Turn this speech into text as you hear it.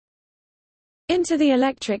Into the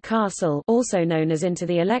Electric Castle, also known as Into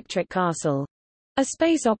the Electric Castle, a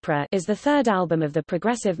space opera, is the third album of the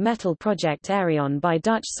progressive metal project Ayreon by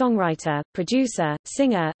Dutch songwriter, producer,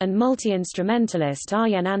 singer, and multi-instrumentalist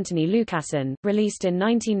Arjen Anthony Lucassen, released in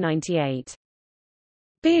 1998.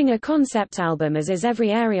 Being a concept album as is every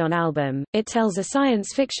Ayreon album, it tells a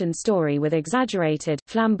science fiction story with exaggerated,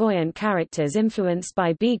 flamboyant characters influenced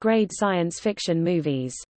by B-grade science fiction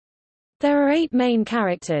movies. There are 8 main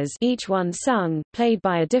characters, each one sung, played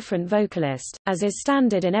by a different vocalist, as is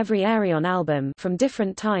standard in every Ayreon album, from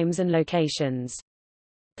different times and locations.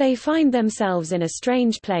 They find themselves in a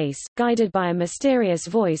strange place, guided by a mysterious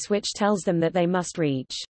voice which tells them that they must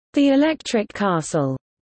reach the Electric Castle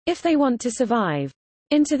if they want to survive.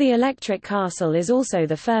 Into the Electric Castle is also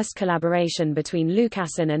the first collaboration between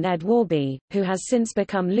Lucassen and Ed Warby, who has since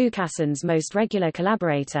become Lucassen's most regular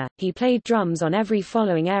collaborator. He played drums on every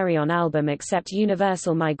following Ayreon album except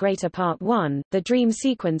Universal Migrator Part 1, The Dream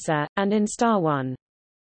Sequencer, and In Star 1.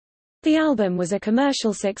 The album was a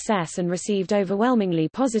commercial success and received overwhelmingly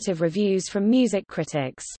positive reviews from music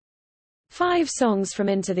critics. 5 songs from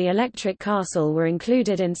Into the Electric Castle were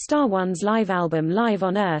included in Star One's live album Live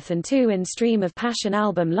on Earth and 2 in Stream of Passion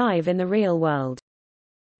album Live in the Real World.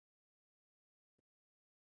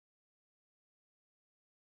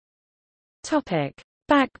 Topic: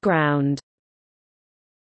 Background.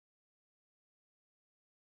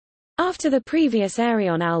 After the previous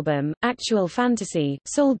Ayreon album, Actual Fantasy,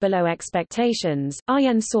 sold below expectations,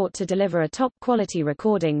 Arjen sought to deliver a top-quality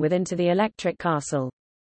recording with Into the Electric Castle.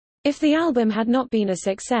 If the album had not been a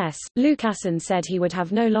success, Lucassen said he would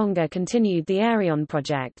have no longer continued the Ayreon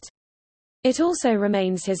project. It also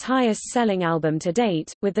remains his highest-selling album to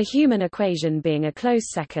date, with The Human Equation being a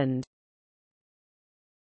close second.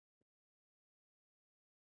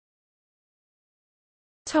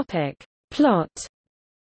 Topic: Plot.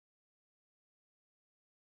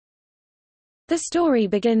 The story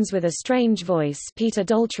begins with a strange voice, Peter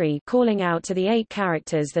Daltrey, calling out to the 8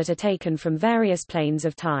 characters that are taken from various planes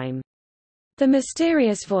of time. The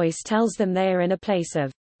mysterious voice tells them they are in a place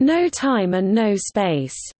of no time and no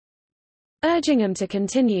space. Urging them to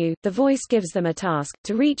continue, the voice gives them a task,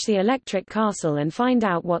 to reach the Electric Castle and find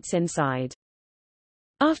out what's inside.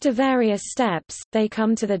 After various steps, they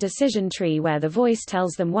come to the decision tree where the voice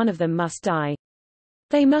tells them one of them must die.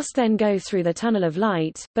 They must then go through the tunnel of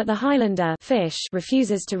light, but the Highlander fish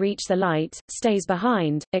refuses to reach the light, stays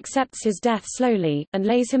behind, accepts his death slowly, and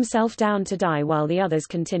lays himself down to die while the others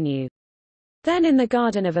continue. Then in the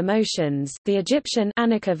Garden of Emotions, the Egyptian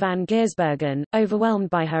Anneke van Giersbergen, overwhelmed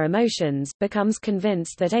by her emotions, becomes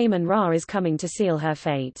convinced that Amon-Ra is coming to seal her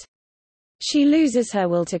fate. She loses her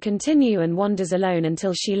will to continue and wanders alone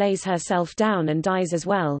until she lays herself down and dies as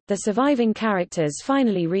well. The surviving characters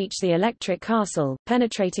finally reach the Electric Castle,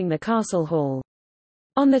 penetrating the castle hall.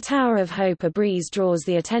 On the Tower of Hope, a breeze draws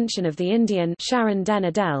the attention of the Indian Sharon Den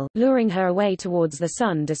Adel, luring her away towards the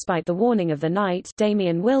sun despite the warning of the knight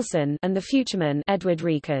Damian Wilson and the futureman Edward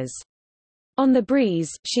Reekers. On the breeze,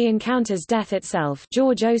 she encounters death itself,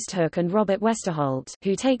 George Oosthoek and Robert Westerholt,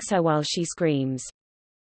 who takes her while she screams.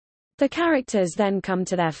 The characters then come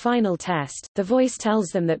to their final test. The voice tells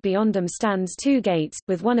them that beyond them stands 2 gates,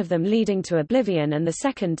 with one of them leading to oblivion and the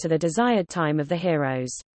second to the desired time of the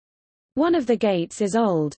heroes. One of the gates is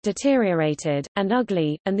old, deteriorated, and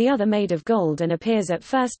ugly, and the other made of gold and appears at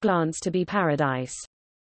first glance to be paradise.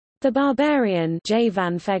 The barbarian J.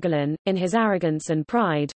 van Vegelen, in his arrogance and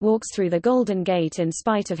pride, walks through the Golden Gate in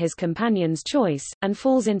spite of his companion's choice, and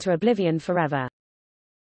falls into oblivion forever.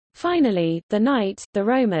 Finally, the knight, the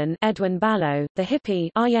Roman Edwin Ballo, the hippie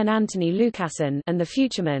Arjen Anthony Lucassen, and the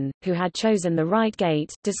futureman, who had chosen the right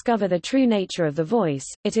gate, discover the true nature of the voice.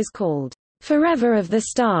 It is called Forever of the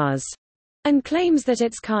Stars, and claims that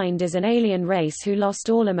its kind is an alien race who lost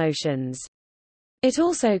all emotions. It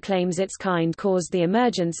also claims its kind caused the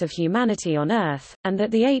emergence of humanity on Earth, and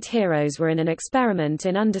that the 8 heroes were in an experiment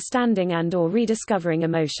in understanding and/or rediscovering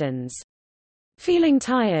emotions. Feeling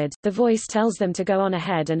tired, the voice tells them to go on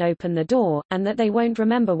ahead and open the door, and that they won't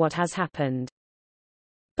remember what has happened.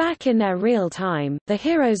 Back in their real time, the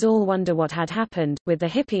heroes all wonder what had happened, with the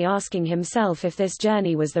hippie asking himself if this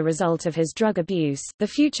journey was the result of his drug abuse, the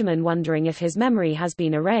futureman wondering if his memory has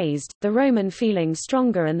been erased, the Roman feeling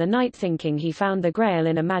stronger and the knight thinking he found the Grail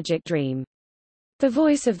in a magic dream. The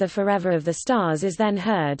voice of the Forever of the Stars is then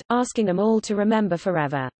heard, asking them all to remember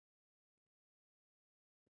forever.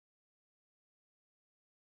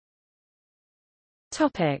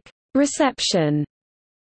 Reception.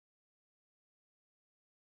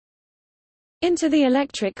 Into the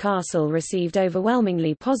Electric Castle received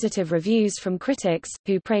overwhelmingly positive reviews from critics,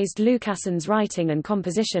 who praised Lukason's writing and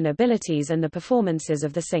composition abilities and the performances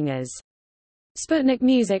of the singers. Sputnik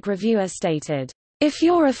Music reviewer stated, "If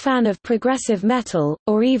you're a fan of progressive metal,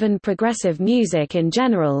 or even progressive music in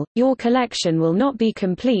general, your collection will not be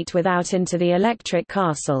complete without Into the Electric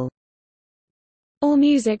Castle."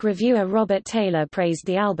 AllMusic reviewer Robert Taylor praised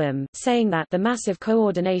the album, saying that the massive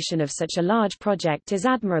coordination of such a large project is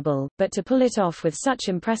admirable, but to pull it off with such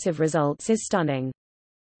impressive results is stunning.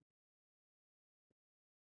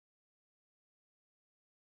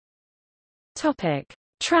 Topic: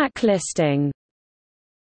 Track listing.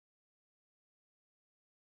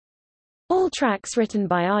 All tracks written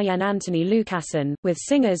by Arjen Anthony Lucassen, with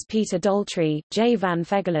singers Peter Daltrey, Jay Van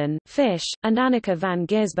Vegelen, Fish, and Anneke van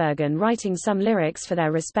Giersbergen writing some lyrics for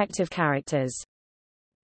their respective characters.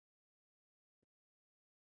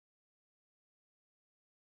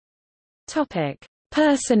 Topic: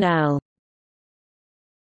 Personnel.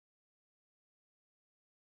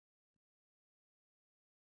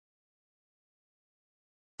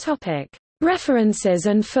 Topic: References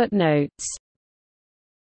and footnotes.